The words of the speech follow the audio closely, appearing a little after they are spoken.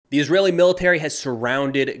The Israeli military has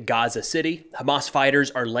surrounded Gaza City. Hamas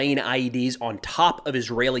fighters are laying IEDs on top of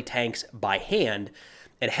Israeli tanks by hand,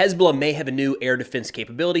 and Hezbollah may have a new air defense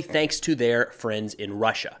capability thanks to their friends in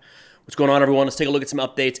Russia. What's going on, everyone? Let's take a look at some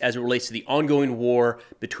updates as it relates to the ongoing war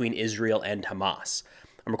between Israel and Hamas.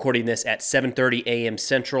 I'm recording this at 7:30 a.m.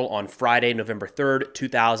 Central on Friday, November 3rd,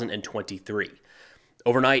 2023.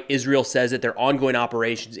 Overnight, Israel says that their ongoing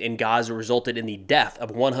operations in Gaza resulted in the death of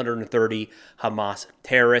 130 Hamas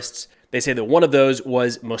terrorists. They say that one of those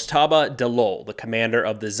was Mostaba Dalol, the commander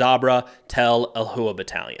of the Zabra Tel El-Hua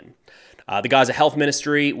battalion. The Gaza Health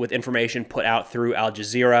Ministry, with information put out through Al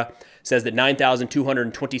Jazeera, says that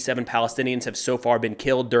 9,227 Palestinians have so far been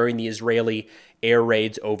killed during the Israeli air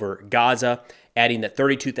raids over Gaza, adding that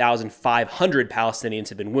 32,500 Palestinians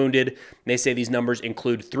have been wounded. They say these numbers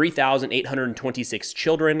include 3,826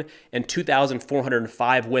 children and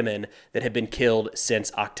 2,405 women that have been killed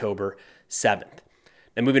since October 7th.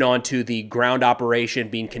 Now, moving on to the ground operation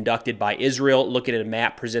being conducted by Israel, looking at a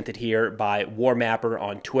map presented here by War Mapper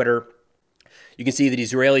on Twitter. You can see that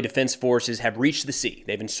Israeli Defense Forces have reached the sea.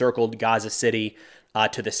 They've encircled Gaza City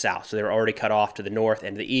to the south. So they're already cut off to the north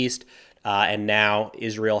and the east. And now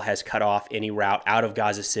Israel has cut off any route out of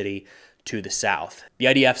Gaza City to the south. The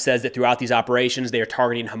IDF says that throughout these operations, they are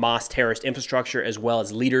targeting Hamas terrorist infrastructure as well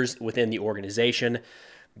as leaders within the organization.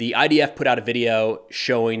 The IDF put out a video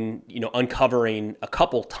showing, uncovering a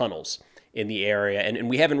couple tunnels in the area. And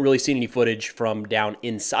we haven't really seen any footage from down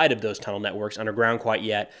inside of those tunnel networks underground quite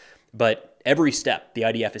yet. But every step the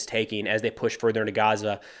IDF is taking as they push further into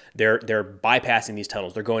Gaza, they're bypassing these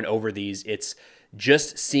tunnels. They're going over these. It's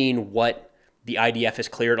just seeing what the IDF has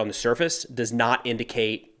cleared on the surface does not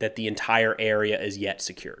indicate that the entire area is yet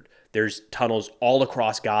secured. There's tunnels all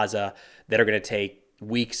across Gaza that are going to take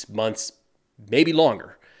weeks, months, maybe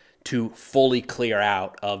longer to fully clear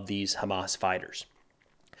out of these Hamas fighters.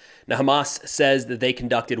 Now, Hamas says that they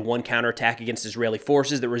conducted one counterattack against Israeli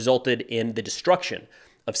forces that resulted in the destruction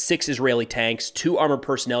of 6 Israeli tanks, 2 armored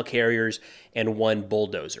personnel carriers, and 1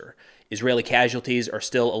 bulldozer. Israeli casualties are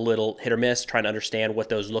still a little hit or miss, trying to understand what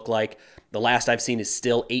those look like. The last I've seen is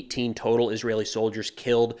still 18 total Israeli soldiers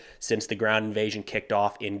killed since the ground invasion kicked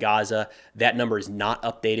off in Gaza. That number is not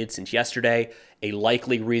updated since yesterday. A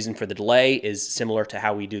likely reason for the delay is similar to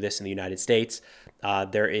how we do this in the United States.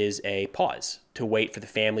 There is a pause to wait for the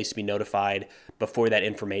families to be notified before that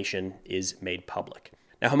information is made public.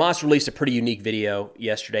 Now, Hamas released a pretty unique video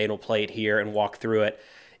yesterday, and we'll play it here and walk through it.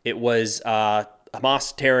 It was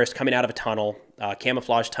Hamas terrorists coming out of a tunnel,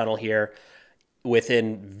 camouflage tunnel here,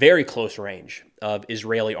 within very close range of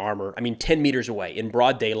Israeli armor. 10 meters away, in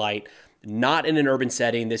broad daylight, not in an urban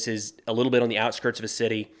setting. This is a little bit on the outskirts of a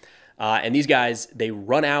city. And these guys, they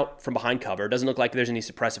run out from behind cover. It doesn't look like there's any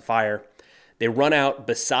suppressive fire. They run out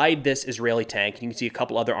beside this Israeli tank. You can see a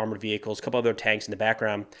couple other armored vehicles, a couple other tanks in the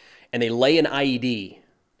background. And they lay an IED,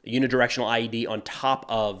 a unidirectional IED, on top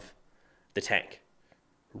of the tank,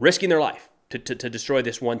 risking their life to destroy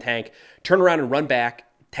this one tank, turn around and run back,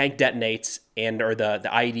 tank detonates, or the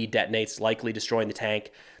IED detonates, likely destroying the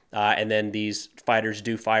tank. And then these fighters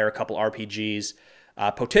do fire a couple RPGs,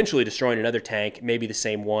 potentially destroying another tank, maybe the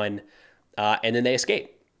same one, and then they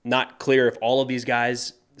escape. Not clear if all of these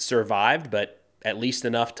guys survived, but at least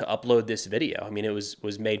enough to upload this video. It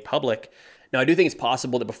was made public. Now, I do think it's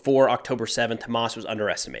possible that before October 7th, Hamas was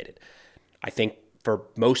underestimated. I think for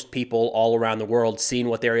most people all around the world, seeing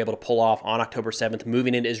what they were able to pull off on October 7th,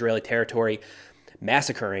 moving into Israeli territory,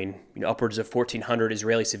 massacring upwards of 1,400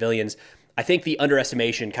 Israeli civilians, I think the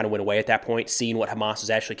underestimation kind of went away at that point, seeing what Hamas was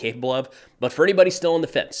actually capable of. But for anybody still on the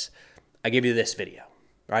fence, I give you this video,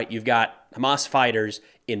 right? You've got Hamas fighters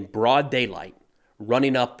in broad daylight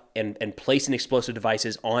running up and placing explosive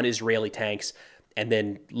devices on Israeli tanks and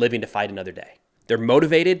then living to fight another day. They're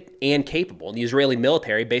motivated and capable. And the Israeli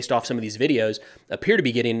military, based off some of these videos, appear to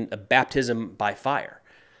be getting a baptism by fire.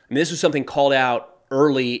 This was something called out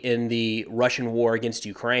early in the Russian war against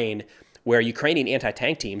Ukraine, where Ukrainian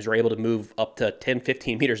anti-tank teams were able to move up to 10,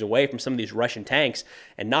 15 meters away from some of these Russian tanks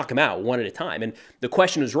and knock them out one at a time. And the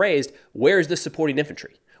question was raised, where's the supporting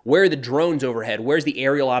infantry? Where are the drones overhead? Where's the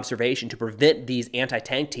aerial observation to prevent these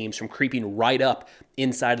anti-tank teams from creeping right up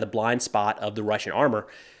inside of the blind spot of the Russian armor?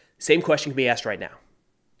 Same question can be asked right now.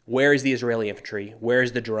 Where is the Israeli infantry? Where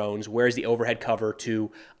is the drones? Where is the overhead cover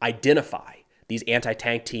to identify these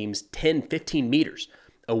anti-tank teams 10, 15 meters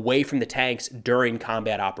away from the tanks during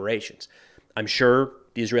combat operations? I'm sure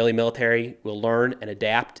the Israeli military will learn and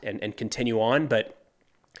adapt and continue on, but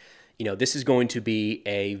this is going to be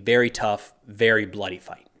a very tough, very bloody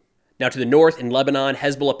fight. Now to the north in Lebanon,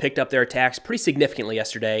 Hezbollah picked up their attacks pretty significantly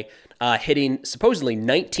yesterday hitting supposedly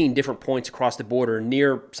 19 different points across the border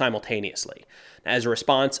near simultaneously. As a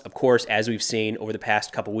response, of course, as we've seen over the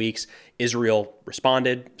past couple weeks, Israel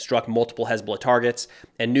responded, struck multiple Hezbollah targets,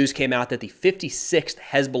 and news came out that the 56th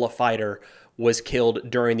Hezbollah fighter was killed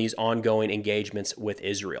during these ongoing engagements with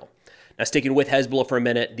Israel. Now, sticking with Hezbollah for a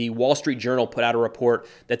minute, the Wall Street Journal put out a report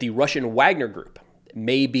that the Russian Wagner group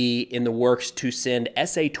may be in the works to send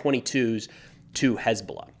SA-22s to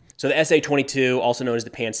Hezbollah. So the SA-22, also known as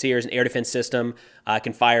the Pantsir, is an air defense system,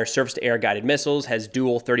 can fire surface-to-air guided missiles, has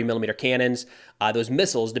dual 30mm cannons. Those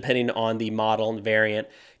missiles, depending on the model and variant,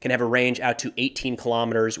 can have a range out to 18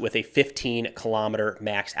 kilometers with a 15-kilometer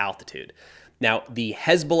max altitude. Now, the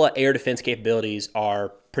Hezbollah air defense capabilities are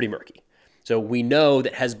pretty murky. So we know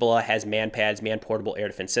that Hezbollah has man-pads, man-portable air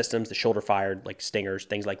defense systems, the shoulder-fired, like Stingers,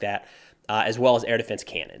 things like that, as well as air defense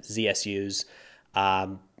cannons, ZSUs.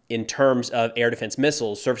 In terms of air defense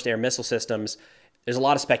missiles, surface-to-air missile systems, there's a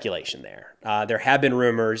lot of speculation there. There have been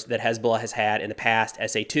rumors that Hezbollah has had in the past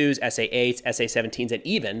SA-2s, SA-8s, SA-17s, and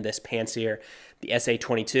even this Pantsir, the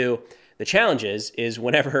SA-22. The challenge is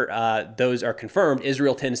whenever those are confirmed,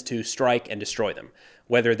 Israel tends to strike and destroy them,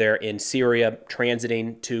 whether they're in Syria,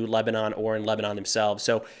 transiting to Lebanon, or in Lebanon themselves.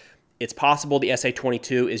 So it's possible the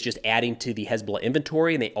SA-22 is just adding to the Hezbollah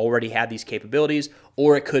inventory and they already have these capabilities,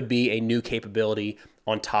 or it could be a new capability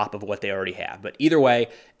on top of what they already have. But either way,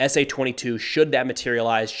 SA-22, should that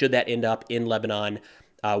materialize, should that end up in Lebanon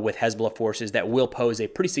with Hezbollah forces, that will pose a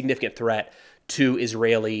pretty significant threat to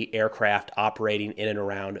Israeli aircraft operating in and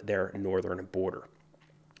around their northern border.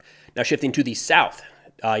 Now, shifting to the south,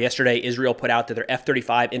 yesterday Israel put out that their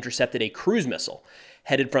F-35 intercepted a cruise missile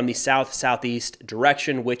headed from the south-southeast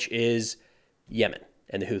direction, which is Yemen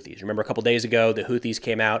and the Houthis. Remember, a couple days ago, the Houthis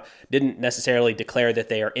came out, didn't necessarily declare that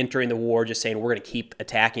they are entering the war, just saying we're going to keep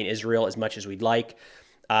attacking Israel as much as we'd like.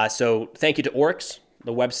 So thank you to Oryx,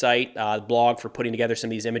 the website, the blog, for putting together some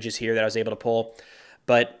of these images here that I was able to pull.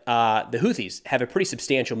 But the Houthis have a pretty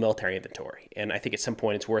substantial military inventory, and I think at some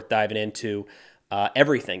point it's worth diving into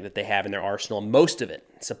everything that they have in their arsenal, most of it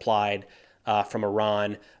supplied from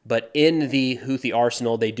Iran. But in the Houthi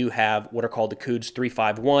arsenal, they do have what are called the Quds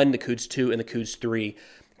 351, the Quds 2, and the Quds 3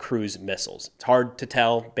 cruise missiles. It's hard to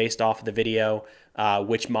tell based off of the video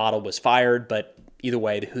which model was fired, but either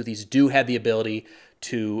way, the Houthis do have the ability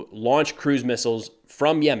to launch cruise missiles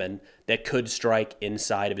from Yemen that could strike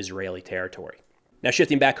inside of Israeli territory. Now,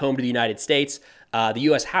 shifting back home to the United States, the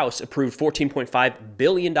U.S. House approved $14.5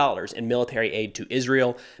 billion in military aid to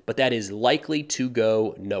Israel, but that is likely to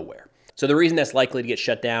go nowhere. So the reason that's likely to get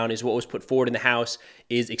shut down is what was put forward in the House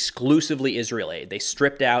is exclusively Israel aid. They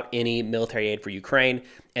stripped out any military aid for Ukraine,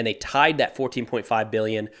 and they tied that $14.5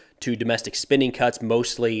 billion to domestic spending cuts,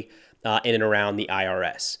 mostly in and around the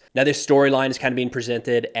IRS. Now, this storyline is kind of being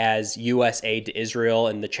presented as U.S. aid to Israel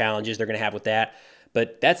and the challenges they're going to have with that.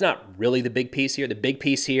 But that's not really the big piece here. The big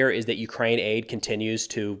piece here is that Ukraine aid continues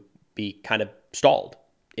to be kind of stalled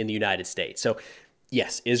in the United States. So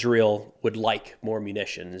yes, Israel would like more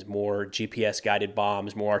munitions, more GPS-guided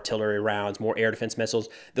bombs, more artillery rounds, more air defense missiles.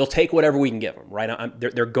 They'll take whatever we can give them, right?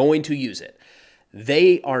 They're going to use it.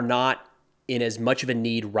 They are not in as much of a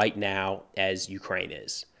need right now as Ukraine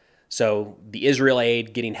is. So the Israel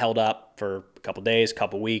aid getting held up for a couple days, a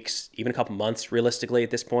couple weeks, even a couple months, realistically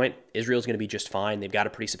at this point, Israel's going to be just fine. They've got a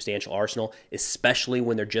pretty substantial arsenal, especially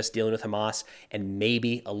when they're just dealing with Hamas and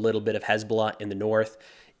maybe a little bit of Hezbollah in the north.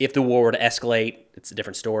 If the war were to escalate, it's a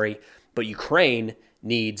different story. But Ukraine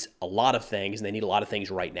needs a lot of things, and they need a lot of things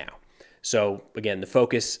right now. So again, the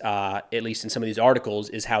focus, at least in some of these articles,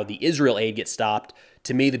 is how the Israel aid gets stopped.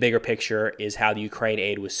 To me, the bigger picture is how the Ukraine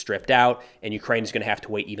aid was stripped out, and Ukraine is going to have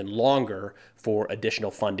to wait even longer for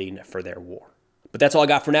additional funding for their war. But that's all I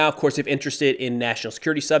got for now. Of course, if interested in national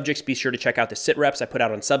security subjects, be sure to check out the sit reps I put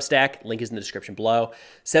out on Substack. Link is in the description below.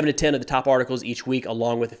 7 to 10 of the top articles each week,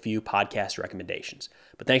 along with a few podcast recommendations.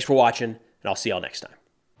 But thanks for watching, and I'll see y'all next time.